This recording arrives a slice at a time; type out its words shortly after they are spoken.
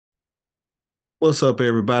What's up,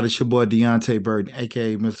 everybody? It's your boy Deonte Burden,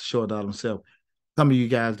 aka Mr. Short Dog himself. Coming to you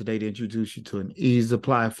guys today to introduce you to an easy to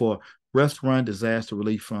apply for Restaurant Disaster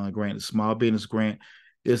Relief Fund grant, a small business grant.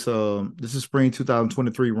 This is spring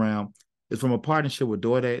 2023 round. It's from a partnership with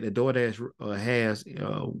DoorDash that DoorDash has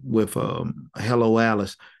with Hello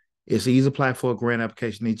Alice. It's easy to apply for a grant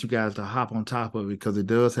application. Need you guys to hop on top of it because it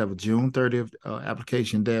does have a June 30th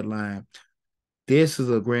application deadline. This is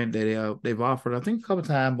a grant that they've offered, I think, a couple of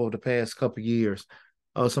times over the past couple of years.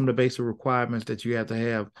 Some of the basic requirements that you have to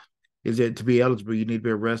have is that to be eligible, you need to be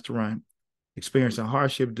a restaurant experiencing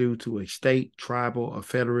hardship due to a state, tribal, or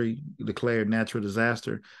federally declared natural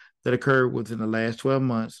disaster that occurred within the last 12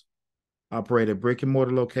 months, operate a brick and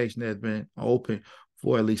mortar location that has been open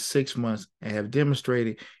for at least 6 months and have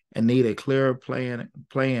demonstrated and need a clear plan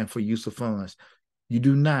for use of funds. You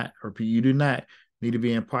do not, or you do not need to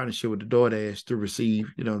be in partnership with the DoorDash to receive,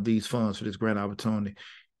 these funds for this grant opportunity.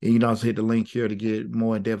 And you can also hit the link here to get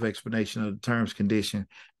more in-depth explanation of the terms, condition.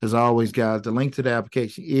 As always, guys, the link to the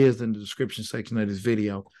application is in the description section of this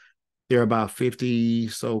video. There are about 50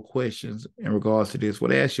 so questions in regards to this.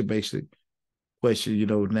 What they ask you basic question,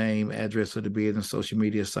 name, address of the business, social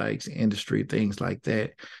media sites, industry, things like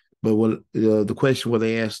that. But the question where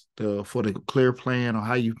they asked for the clear plan or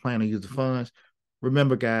how you plan to use the funds.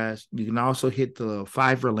 Remember, guys, you can also hit the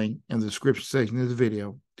Fiverr link in the description section of this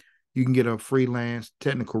video. You can get a freelance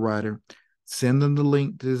technical writer. Send them the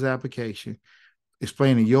link to this application,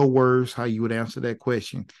 explaining your words how you would answer that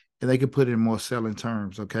question, and they can put it in more selling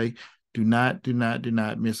terms. Okay, do not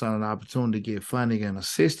miss out on an opportunity to get funding and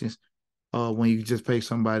assistance when you just pay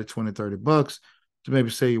somebody 20, $30 to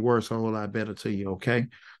maybe say your words a whole lot better to you. Okay,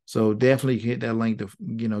 so definitely hit that link to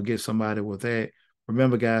get somebody with that.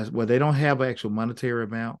 Remember, guys, well, they don't have an actual monetary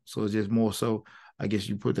amount, so it's just more so. I guess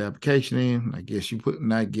you put the application in. You put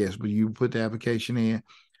the application in,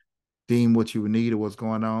 deem what you would need or what's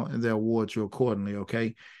going on, and they'll award you accordingly.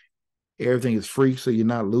 Okay, everything is free, so you're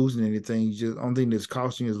not losing anything. The only thing that's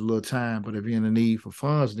costing you is a little time. But if you're in the need for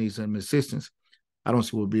funds, need some assistance, I don't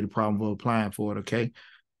see what would be the problem of applying for it. Okay,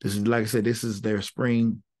 this is, like I said, this is their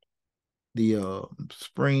spring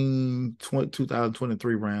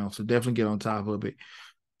 2023 round. So definitely get on top of it.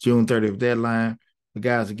 June 30th deadline. But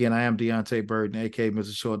guys, again, I am Deonte Burden, aka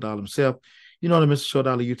Mr. Short Dollar himself. You know the Mr. Short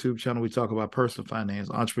Dollar YouTube channel. We talk about personal finance,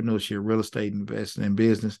 entrepreneurship, real estate, investing, and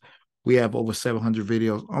business. We have over 700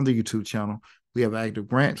 videos on the YouTube channel. We have active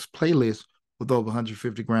grants playlists with over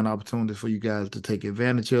 150 grant opportunities for you guys to take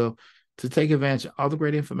advantage of. To take advantage of all the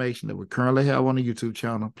great information that we currently have on the YouTube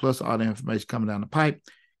channel, plus all the information coming down the pipe,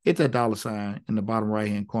 hit that dollar sign in the bottom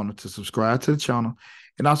right-hand corner to subscribe to the channel,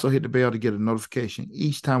 and also hit the bell to get a notification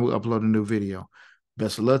each time we upload a new video.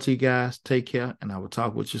 Best of luck to you guys. Take care, and I will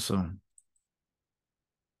talk with you soon.